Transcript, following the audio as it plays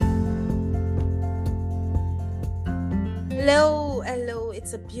Hello,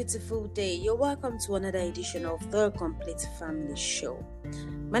 it's a beautiful day. You're welcome to another edition of The Complete Family Show.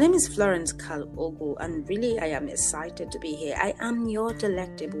 My name is Florence Kalogo, and really I am excited to be here. I am your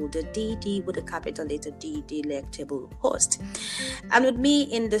delectable, the DD with a capital letter D, delectable host. And with me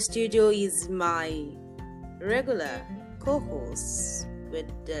in the studio is my regular co-host with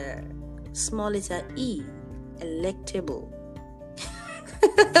the small letter E, electable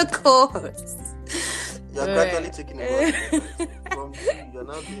co-host. You're gradually taking it from you're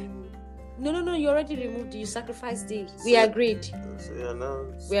now doing. No, you already removed it. You sacrificed it. We agreed. So you're now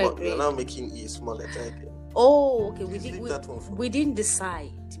You're now making E small letter again. Oh, okay. We didn't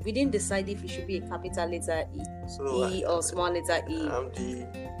decide. We didn't decide if it should be a capital letter E, or small letter E. I'm the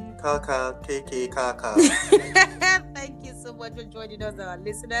Kaka KK Kaka. Thank you so much for joining us, our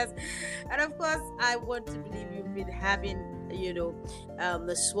listeners. And of course, I want to believe you've been having,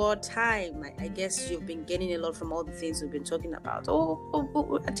 the sword time. I guess you've been getting a lot from all the things we've been talking about.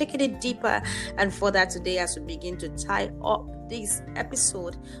 We're taking it deeper and further today as we begin to tie up this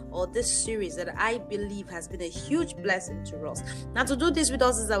episode or this series that I believe has been a huge blessing to us. Now, to do this with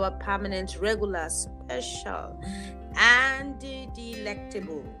us is our permanent, regular, special, and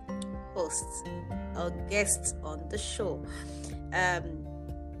delectable hosts or guests on the show.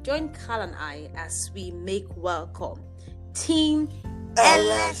 Join Carl and I as we make welcome Team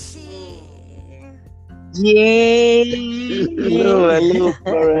LSC. Yay! Hello,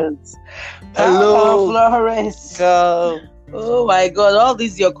 Florence. Hello, Florence. Carl. Oh my God! All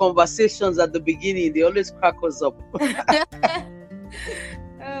these your conversations at the beginning, they always crack us up. Oh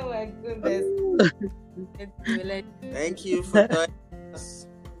my goodness! Thank you for joining us.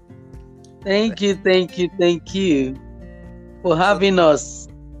 Thank you for having us.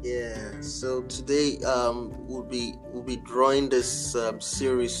 Yeah. So today, we'll be drawing this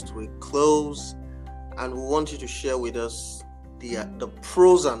series to a close, and we want you to share with us the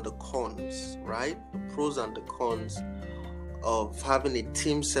pros and the cons, right? The pros and the cons of having a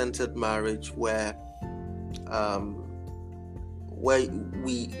team-centered marriage where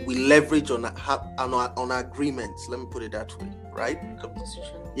we leverage on agreements. Let me put it that way, right?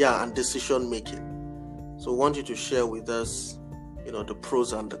 And decision making. So I want you to share with us, the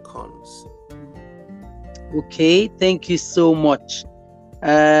pros and the cons. Okay, thank you so much.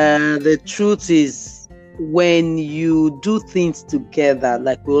 The truth is, when you do things together,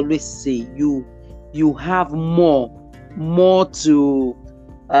 like we always say, you have more to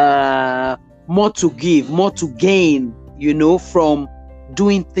give, more to gain, from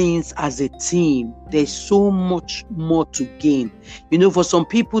doing things as a team. There's so much more to gain. For some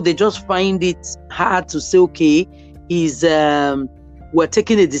people, they just find it hard to say, okay, we're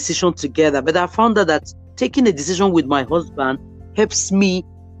taking a decision together. But I found that taking a decision with my husband helps me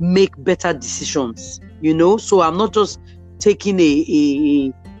make better decisions, so I'm not just taking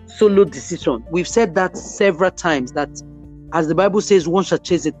a solo decision. We've said that several times, that as the Bible says, one shall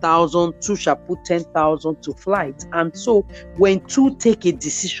chase 1,000, two shall put 10,000 to flight. And so when two take a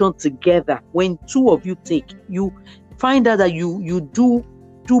decision together, when two of you take, you find out that you do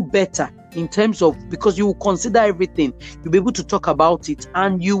better in terms of, because you will consider everything, you'll be able to talk about it,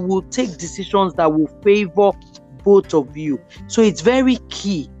 and you will take decisions that will favor both of you. So it's very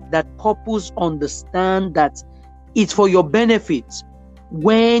key that couples understand that it's for your benefit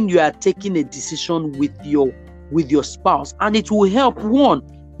when you are taking a decision with your spouse, and it will help.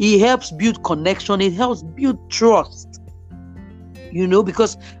 It helps build connection, it helps build trust,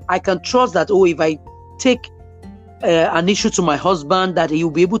 because I can trust that, if I take an issue to my husband, that he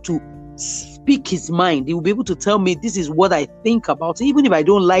will be able to speak his mind. He will be able to tell me, this is what I think about it. Even if I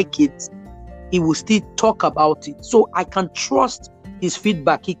don't like it, he will still talk about it. So I can trust his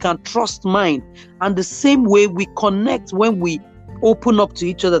feedback. He can trust mine. And the same way we connect when we open up to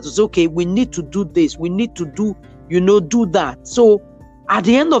each other to say, okay, we need to do this. We need to do that. So at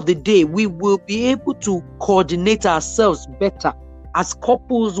the end of the day, we will be able to coordinate ourselves better as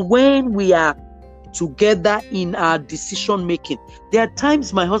couples when we are together in our decision making. There are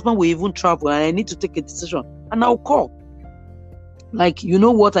times my husband will even travel and I need to take a decision, and I'll call, like, you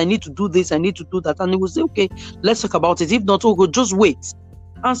know what, I need to do this, I need to do that, and he will say, okay, let's talk about it. If not, we'll just wait.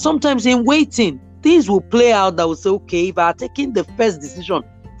 And sometimes in waiting, things will play out that will say, okay, if I had taken the first decision,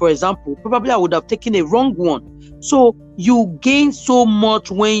 for example, probably I would have taken a wrong one. So you gain so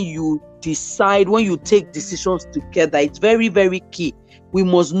much when you take decisions together. It's very, very key. We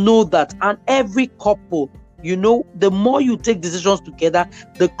must know that. And every couple, the more you take decisions together,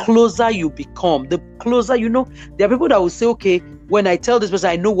 the closer you become. The closer, there are people that will say, okay, when I tell this person,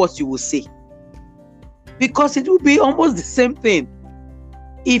 I know what you will say. Because it will be almost the same thing.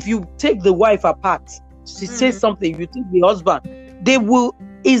 If you take the wife apart she says something, you think the husband, they will,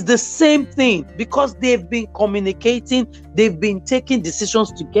 is the same thing, because they've been communicating, they've been taking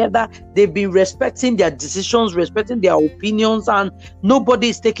decisions together, they've been respecting their decisions, respecting their opinions, and nobody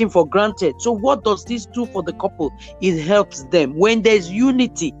is taken for granted. So what does this do for the couple? It helps them. When there's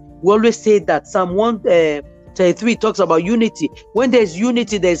unity, we always say that Psalm 133 talks about unity. When there's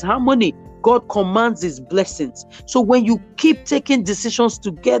unity, there's harmony. God commands his blessings. So when you keep taking decisions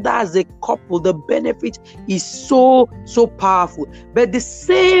together as a couple, the benefit is so powerful. But the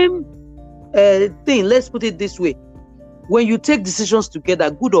same thing, let's put it this way. When you take decisions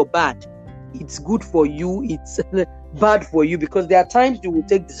together, good or bad, it's good for you, it's bad for you, because there are times you will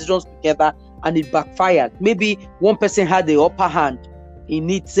take decisions together and it backfired. Maybe one person had the upper hand in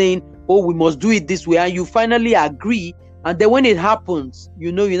it, saying, oh, we must do it this way, and you finally agree. And then when it happens,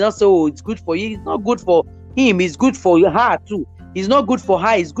 you not say, oh, it's good for you. It's not good for him. It's good for her too. It's not good for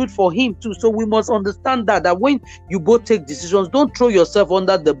her. It's good for him too. So we must understand that when you both take decisions, don't throw yourself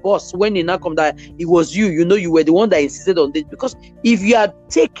under the bus when it now comes that it was you. You were the one that insisted on this. Because if you are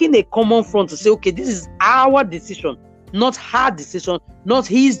taking a common front to say, okay, this is our decision, not her decision, not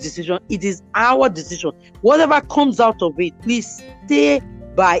his decision, it is our decision. Whatever comes out of it, please stay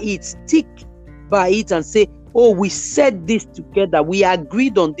by it. Stick by it and say, oh, we said this together. We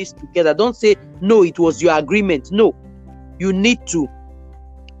agreed on this together. Don't say, no, it was your agreement. No, you need to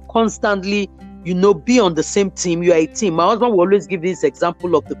constantly, be on the same team. You are a team. My husband will always give this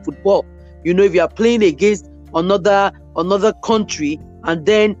example of the football. If you are playing against another country, and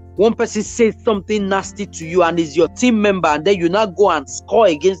then one person says something nasty to you and is your team member, and then you now go and score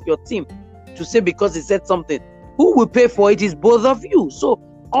against your team to say because he said something, who will pay for it is both of you. So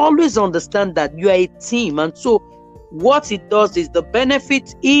always understand that you are a team. And so what it does is, the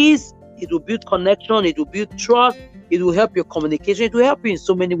benefit is it will build connection, it will build trust, it will help your communication, it will help you in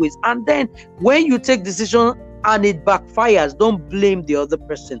so many ways. And then when you take decision and it backfires, don't blame the other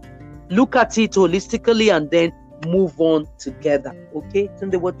person. Look at it holistically and then move on together. Okay?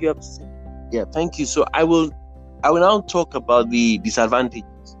 Tunde, what do you have to say? Yeah, thank you. So I will now talk about the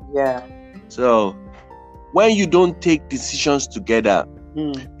disadvantages. Yeah. So when you don't take decisions together,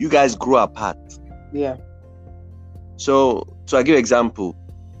 you guys grow apart. Yeah. So I give example.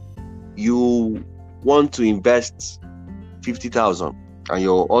 You want to invest 50,000 and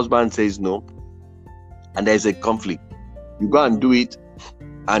your husband says no, and there's a conflict. You go and do it,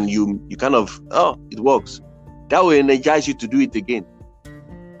 and you kind of, oh, it works. That will energize you to do it again.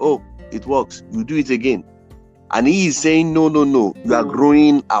 Oh, it works. You do it again. And he is saying no. You are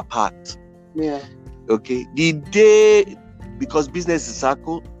growing apart. Yeah. Okay. The day, because business is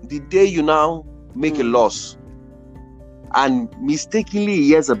circle, the day you now make a loss and mistakenly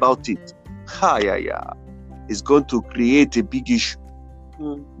hears about it, it's going to create a big issue.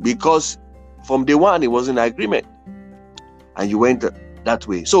 Because from day one, it was an agreement and you went that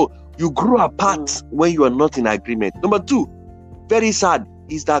way. So you grew apart when you are not in agreement. Number two, very sad,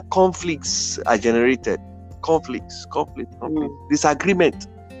 is that conflicts are generated. Conflicts, disagreement.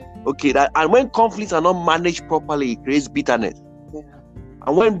 Okay, and when conflicts are not managed properly, it creates bitterness. Yeah.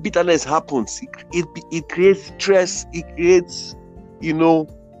 And when bitterness happens, it creates stress. It creates,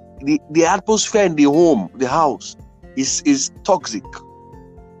 the atmosphere in the home, the house, is toxic.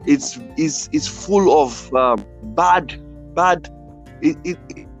 It's full of bad. It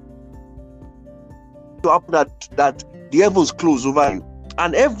to happen that the heavens close over you,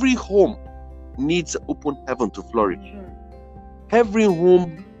 and every home needs open heaven to flourish. Every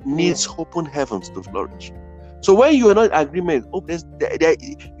home needs open heavens to flourish. So when you are not in agreement,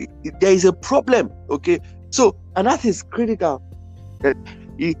 there is a problem. Okay, so and that is critical. That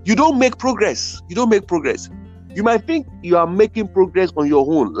you don't make progress. You might think you are making progress on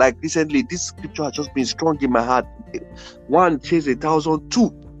your own. Like recently, this scripture has just been strong in my heart. 1 chase 1,000,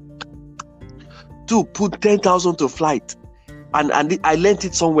 2 put 10,000 to flight. And I learned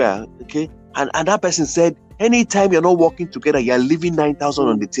it somewhere. Okay, and that person said, anytime you're not working together, you're leaving 9,000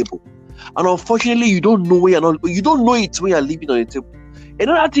 on the table. And unfortunately, you don't know where you don't know it when you're leaving on the table.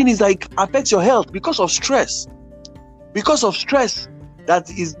 Another thing is affects your health because of stress. That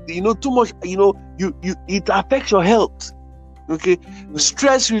is, too much, it affects your health. Okay,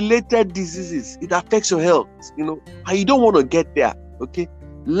 stress related diseases, it affects your health, and you don't want to get there. Okay,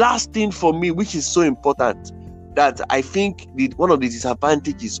 last thing for me, which is so important, that I think one of the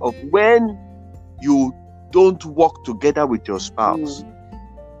disadvantages of when you don't work together with your spouse,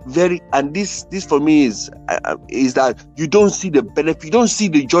 and this for me is that you don't see the benefit, you don't see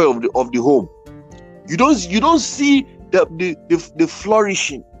the joy of the home, you don't see the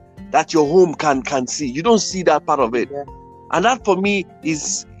flourishing that your home can see. You don't see that part of it. Yeah. And that for me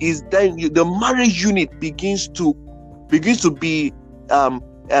is then the marriage unit begins to be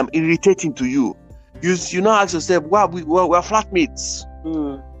irritating to you. You now ask yourself, wow, we're flatmates.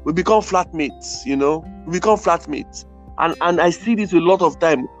 We become flatmates, we become flatmates. And I see this a lot of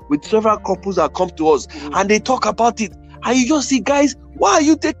time with several couples that come to us and they talk about it. And you just see, guys, why are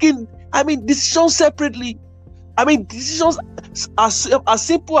you taking, decisions separately? Decisions as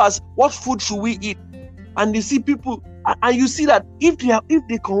simple as what food should we eat? And you see people, and you see that if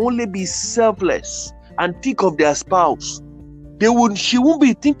they can only be selfless and think of their spouse, she won't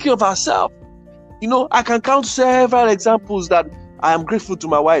be thinking of herself. I can count several examples that I am grateful to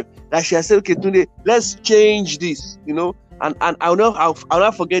my wife that she has said, okay, Tunde, let's change this, and I'll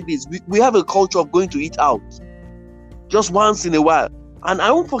not forget this. We have a culture of going to eat out just once in a while. And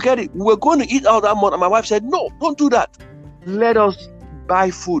I won't forget it. We were going to eat out that month, and my wife said, no, don't do that. Let us buy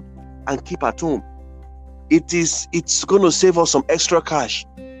food and keep at home. It's going to save us some extra cash.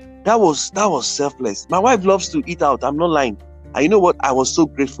 That was selfless. My wife loves to eat out. I'm not lying. And you know what? I was so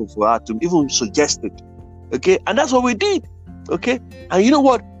grateful for her to even suggest it. Okay? And that's what we did. Okay? And you know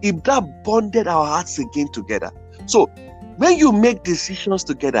what? That bonded our hearts again together. So when you make decisions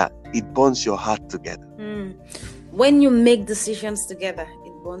together, it bonds your heart together. When you make decisions together,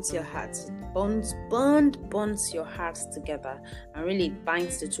 it bonds your hearts. It bonds your hearts together, and really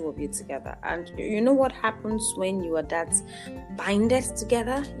binds the two of you together. And you know what happens when you are that binded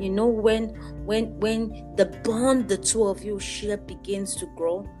together? When the bond the two of you share begins to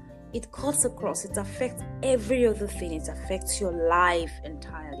grow, it cuts across. It affects every other thing. It affects your life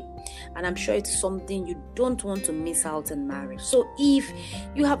entirely. And I'm sure it's something you don't want to miss out in marriage. So if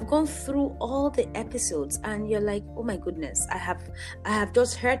you have gone through all the episodes and you're like, oh my goodness, I have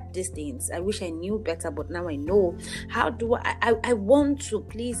just heard these things. I wish I knew better, but now I know. How do I want to,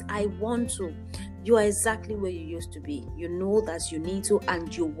 please, you are exactly where you used to be. You know that you need to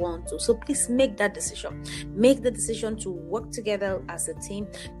and you want to. So please make that decision. Make the decision to work together as a team.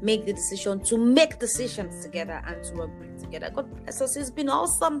 Make the decision to make decisions together and to agree together. God bless us. It's been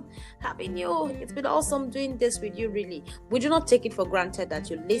awesome having you. It's been awesome doing this with you, really. We do not take it for granted that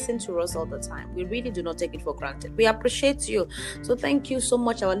you listen to us all the time. We really do not take it for granted. We appreciate you. So thank you so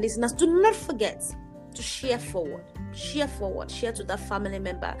much, our listeners. Do not forget to share forward, share to that family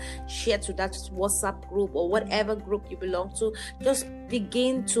member, share to that WhatsApp group or whatever group you belong to. Just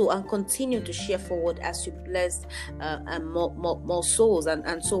begin to and continue to share forward as you bless more souls.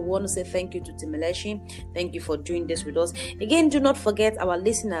 And so we want to say thank you to Timeleshi. Thank you for doing this with us. Again, do not forget, our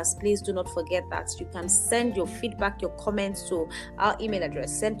listeners, please do not forget that you can send your feedback, your comments to our email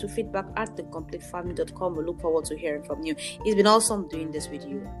address. Send to feedback@thecompletefamily.com. We look forward to hearing from you. It's been awesome doing this with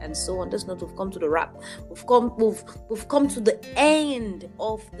you. And so on this note, we've come to the wrap. We've come to the end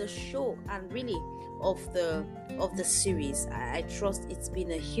of the show and really of the series. I trust it's been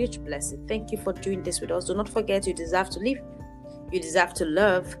a huge blessing. Thank you for doing this with us. Do not forget, you deserve to live, you deserve to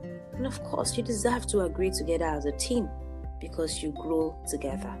love, and of course you deserve to agree together as a team because you grow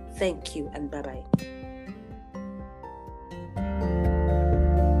together. Thank you and bye-bye.